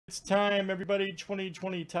It's time, everybody.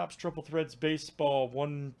 2020 Topps Triple Threads Baseball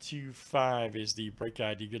 125 is the break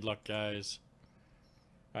ID. Good luck, guys.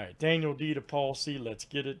 All right, Daniel D to Paul C. Let's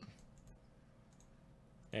get it.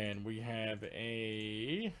 And we have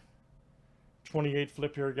a 28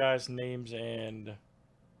 flip here, guys. Names and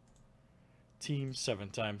teams 7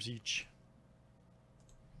 times each.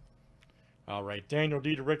 All right, Daniel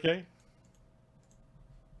D to Rick A.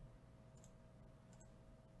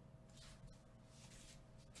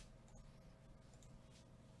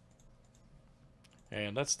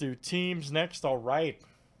 And let's do teams next. All right.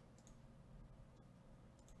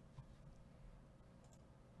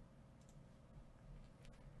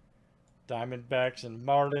 Diamondbacks and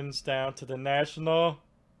Marlins down to the National.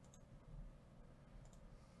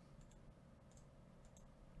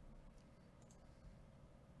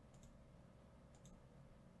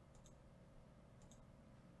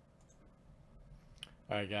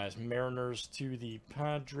 All right, guys. Mariners to the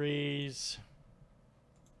Padres.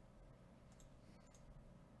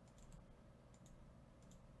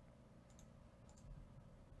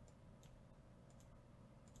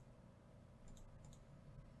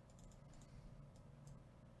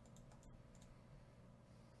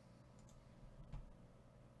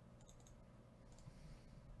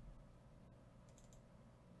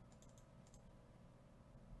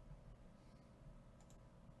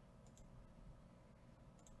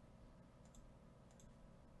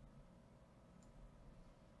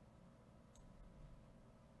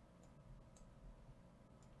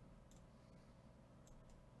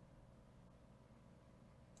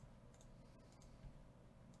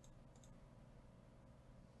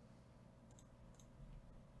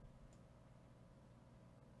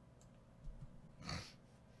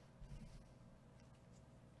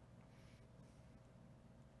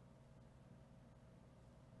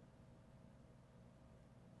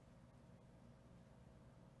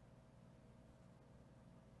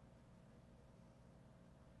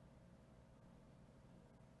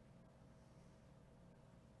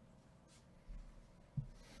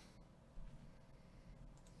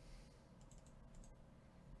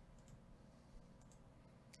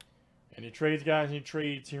 Any trades, guys? Any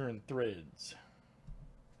trades here in threads?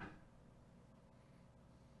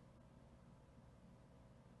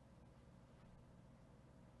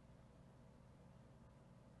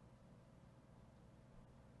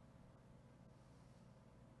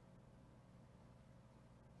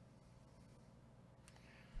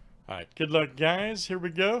 All right, good luck, guys. Here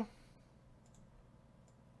we go.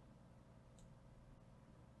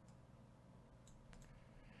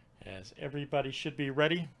 As everybody should be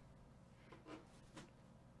ready.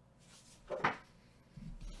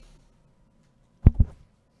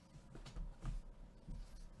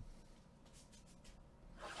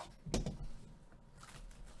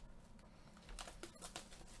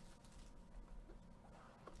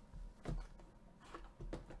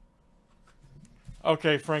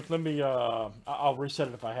 Okay, Frank, let me, I'll reset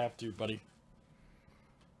it if I have to, buddy.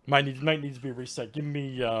 Might need to be reset. Give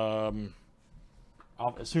me, as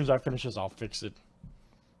soon as I finish this, I'll fix it.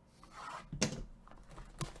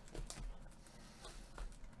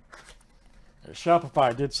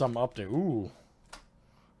 Shopify did some update. Ooh,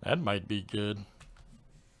 that might be good.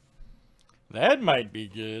 That might be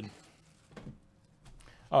good.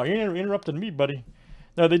 Oh, you interrupted me, buddy.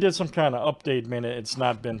 No, they did some kind of update, man. It's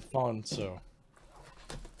not been fun, so.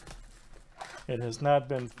 It has not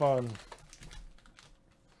been fun.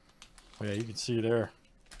 Oh, yeah, you can see there.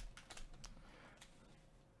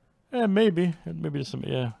 Yeah, maybe. Maybe some,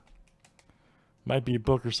 yeah. Might be a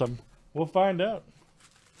book or something. We'll find out.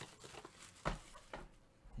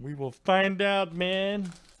 We will find out,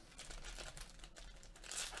 man.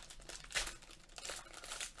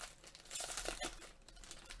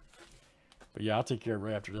 But yeah, I'll take care of it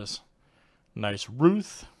right after this. Nice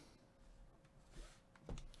Ruth.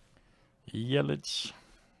 Yelich.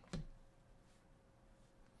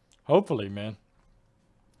 Hopefully, man.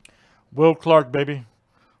 Will Clark, baby.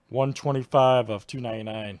 125 of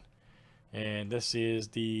 299. And this is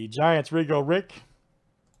the Giants. Here we go, Rick.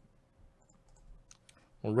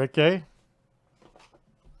 Rick A.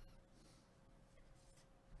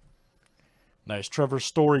 Nice. Trevor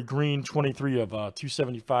Story Green, 23 of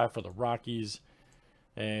 275 for the Rockies.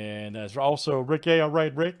 And that's also Rick A. All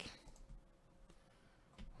right, Rick.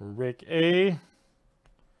 Rick A.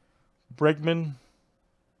 Bregman.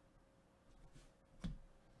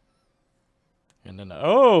 And then,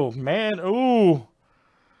 oh, man. Ooh.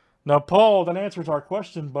 Now, Paul, that answers our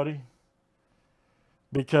question, buddy.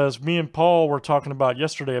 Because me and Paul were talking about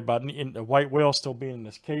yesterday about the white whale still being in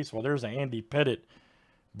this case. Well, there's an Andy Pettit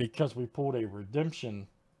because we pulled a redemption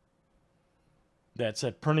that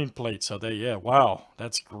said printing plate. So they, yeah, wow,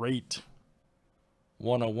 that's great.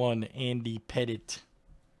 101 Andy Pettit.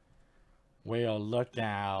 Well, look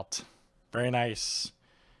out. Very nice.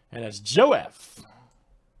 And it's Joe F.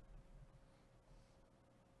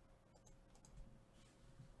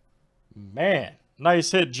 Man,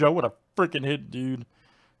 nice hit, Joe. What a freaking hit, dude.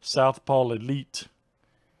 Southpaw Elite.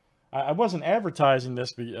 I wasn't advertising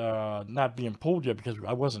this not being pulled yet because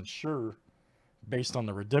I wasn't sure based on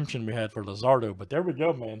the redemption we had for Lizardo. But there we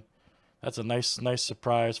go, man. That's a nice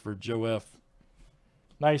surprise for Joe F.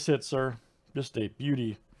 Nice hit, sir. Just a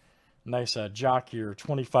beauty. Nice jock here.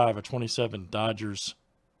 25 of 27 Dodgers.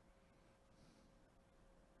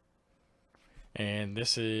 And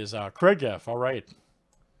this is Craig F. All right.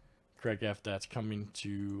 Craig F., that's coming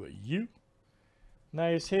to you.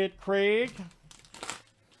 Nice hit, Craig.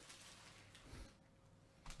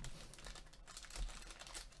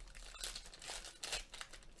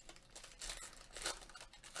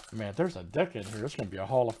 Man, there's a deck in here. It's going to be a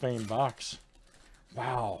Hall of Fame box.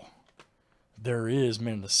 Wow. There is,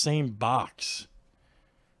 man, the same box.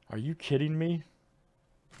 Are you kidding me?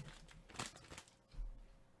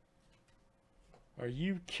 Are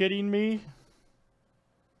you kidding me?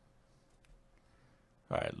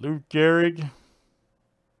 All right, Luke Gehrig.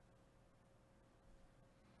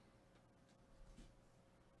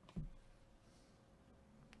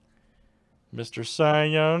 Mr. Cy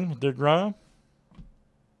Young, DeGrom.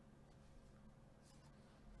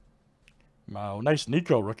 Wow, nice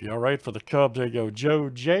Nico rookie. All right, for the Cubs, there you go, Joe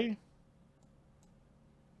J.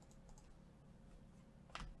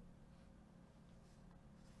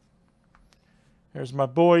 There's my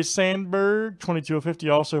boy Sandberg, 22 of 50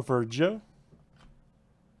 also for Joe.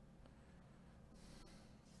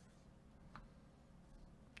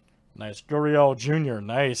 Nice Gurriel Jr.,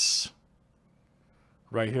 nice.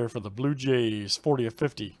 Right here for the Blue Jays, 40 of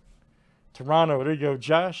 50. Toronto, there you go,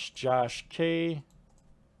 Josh. Josh K.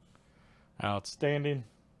 Outstanding.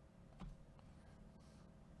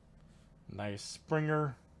 Nice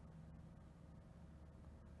Springer.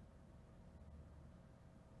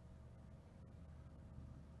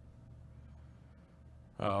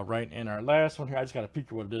 Right, and our last one here, I just got a peek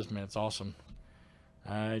at what it is, man. It's awesome.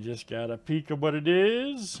 I just got a peek at what it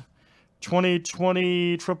is.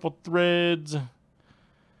 2020 Triple Threads.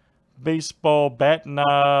 Baseball bat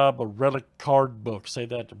knob, a relic card book. Say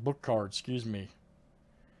that, the book card, excuse me.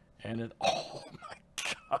 And it, oh my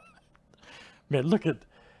God. Man, look at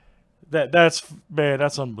that.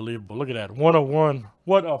 That's unbelievable. Look at that. 101.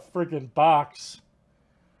 What a freaking box.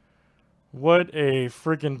 What a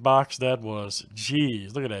freaking box that was.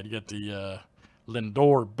 Jeez, look at that. You got the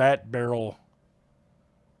Lindor bat barrel.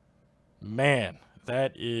 Man,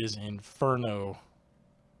 that is inferno.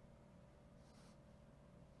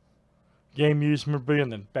 Game used memorabilia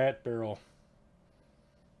and then bat barrel.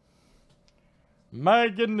 My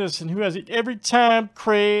goodness, and who has it? Every time,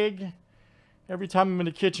 Craig. Every time I'm in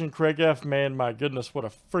the kitchen, Craig F., man, my goodness, what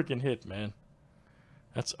a freaking hit, man.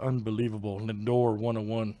 That's unbelievable. Lindor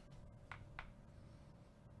 101.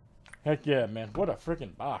 Heck yeah, man. What a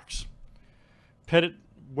freaking box. Pettit,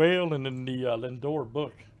 Whale, and then the Lindor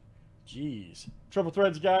book. Jeez. Triple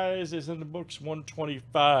Threads, guys, is in the books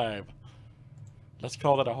 125. Let's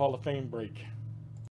call that a Hall of Fame break.